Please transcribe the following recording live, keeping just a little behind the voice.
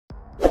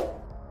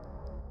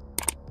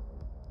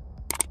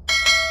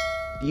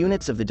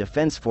Units of the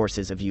Defense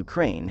Forces of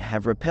Ukraine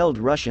have repelled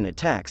Russian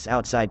attacks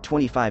outside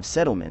 25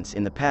 settlements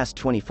in the past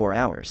 24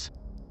 hours.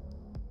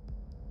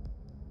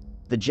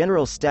 The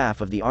General Staff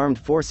of the Armed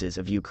Forces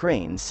of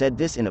Ukraine said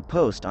this in a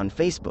post on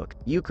Facebook,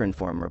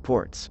 Ukrinform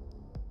reports.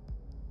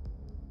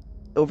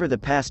 Over the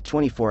past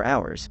 24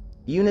 hours,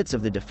 units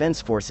of the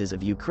Defense Forces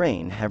of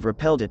Ukraine have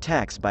repelled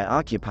attacks by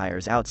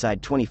occupiers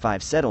outside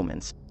 25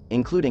 settlements,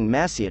 including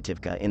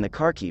Masyativka in the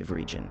Kharkiv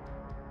region,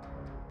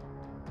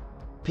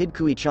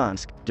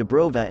 Pidkuichansk,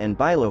 Dubrova and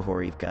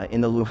Bilohorivka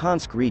in the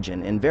Luhansk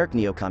region and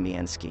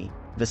Verkhnyokamyansky,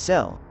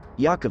 Vesel,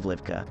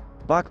 Yakovlivka,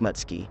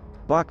 Bakhmutsky,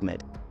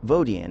 Bakhmut,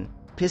 Vodian,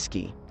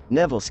 Pisky,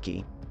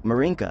 Nevelsky,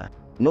 Marinka,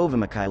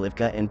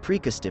 Novomykhailivka and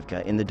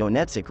Prikostivka in the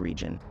Donetsk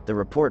region, the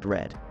report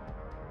read.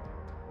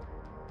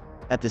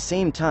 At the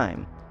same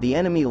time, the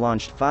enemy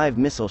launched 5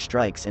 missile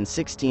strikes and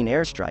 16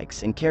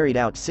 airstrikes and carried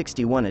out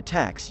 61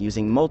 attacks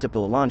using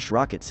multiple launch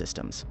rocket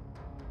systems.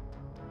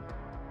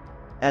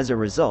 As a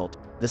result,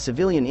 the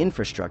civilian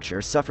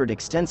infrastructure suffered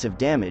extensive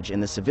damage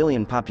and the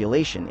civilian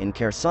population in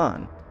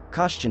Kherson,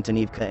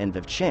 Koshchantanivka and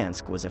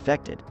Vovchansk was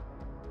affected.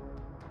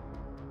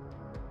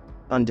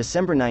 On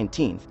December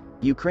 19,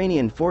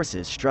 Ukrainian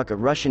forces struck a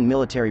Russian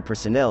military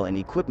personnel and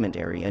equipment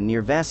area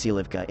near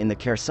Vasilivka in the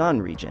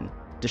Kherson region,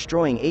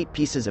 destroying 8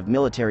 pieces of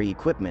military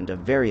equipment of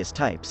various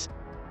types.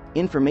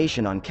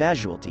 Information on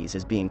casualties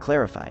is being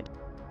clarified.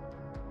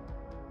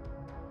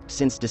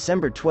 Since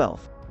December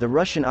 12, the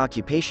Russian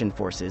occupation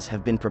forces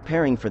have been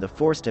preparing for the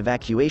forced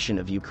evacuation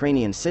of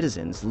Ukrainian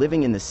citizens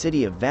living in the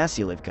city of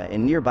Vasilivka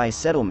and nearby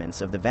settlements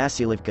of the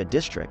Vasilivka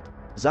district,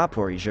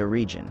 Zaporizhzhia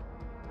region.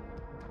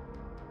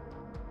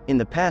 In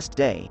the past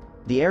day,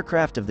 the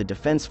aircraft of the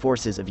Defense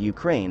Forces of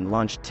Ukraine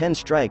launched 10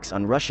 strikes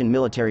on Russian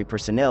military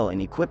personnel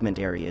and equipment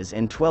areas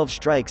and 12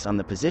 strikes on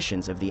the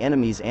positions of the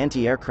enemy's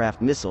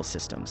anti-aircraft missile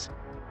systems.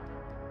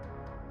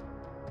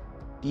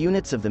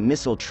 Units of the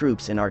missile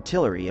troops and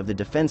artillery of the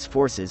Defense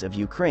Forces of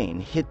Ukraine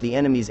hit the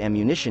enemy's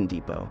ammunition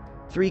depot,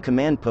 3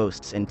 command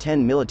posts and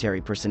 10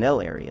 military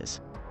personnel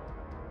areas.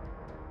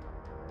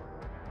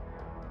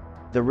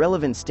 The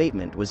relevant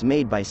statement was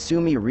made by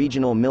Sumy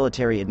Regional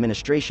Military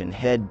Administration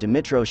head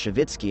Dmytro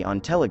Shavitsky on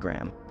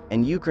Telegram,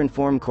 and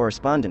Ukrinform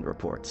correspondent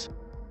reports.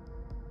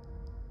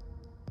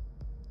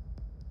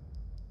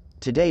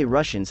 Today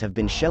Russians have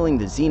been shelling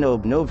the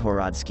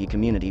Zhinob-Novhorodsky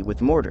community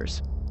with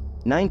mortars.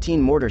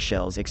 19 mortar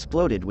shells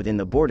exploded within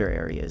the border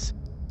areas.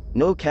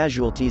 No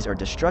casualties or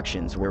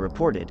destructions were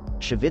reported,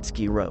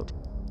 Shavitsky wrote.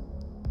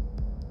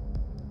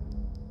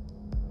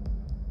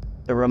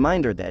 A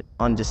reminder that,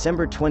 on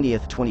December 20,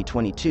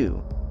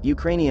 2022,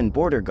 Ukrainian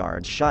border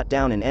guards shot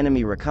down an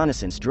enemy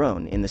reconnaissance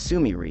drone in the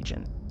Sumy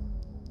region.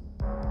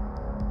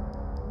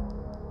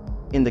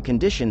 In the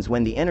conditions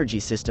when the energy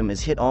system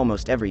is hit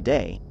almost every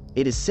day,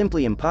 it is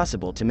simply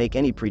impossible to make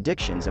any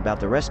predictions about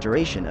the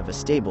restoration of a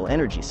stable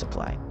energy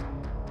supply.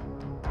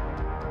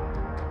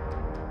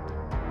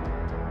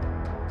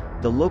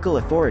 The local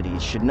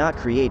authorities should not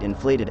create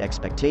inflated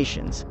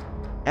expectations.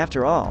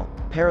 After all,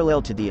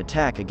 parallel to the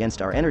attack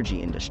against our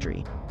energy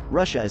industry,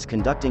 Russia is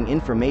conducting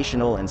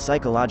informational and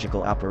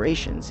psychological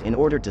operations in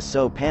order to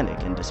sow panic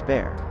and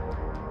despair.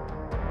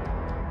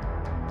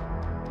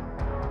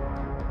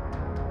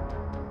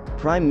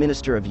 Prime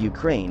Minister of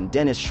Ukraine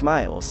Denis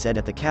Shmyhal said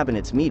at the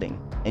cabinet's meeting,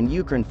 and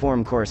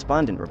Ukrinform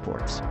correspondent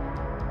reports.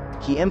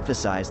 He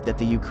emphasized that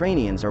the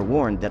Ukrainians are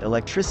warned that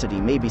electricity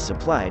may be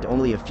supplied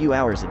only a few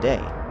hours a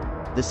day.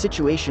 The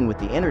situation with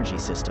the energy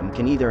system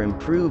can either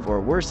improve or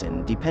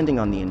worsen depending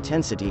on the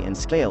intensity and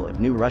scale of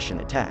new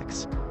Russian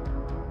attacks.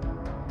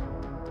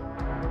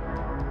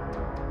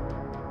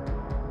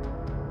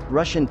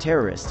 Russian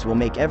terrorists will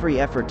make every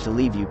effort to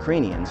leave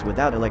Ukrainians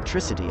without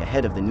electricity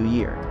ahead of the new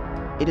year.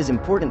 It is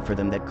important for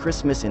them that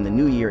Christmas and the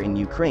New Year in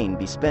Ukraine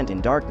be spent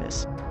in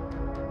darkness.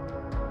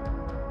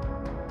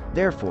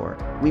 Therefore,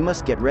 we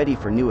must get ready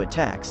for new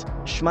attacks,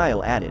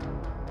 Shmyhal added.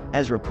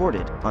 As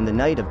reported, on the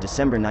night of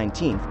December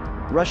 19,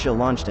 Russia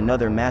launched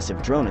another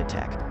massive drone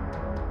attack.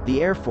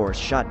 The Air Force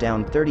shot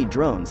down 30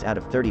 drones out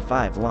of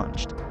 35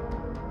 launched.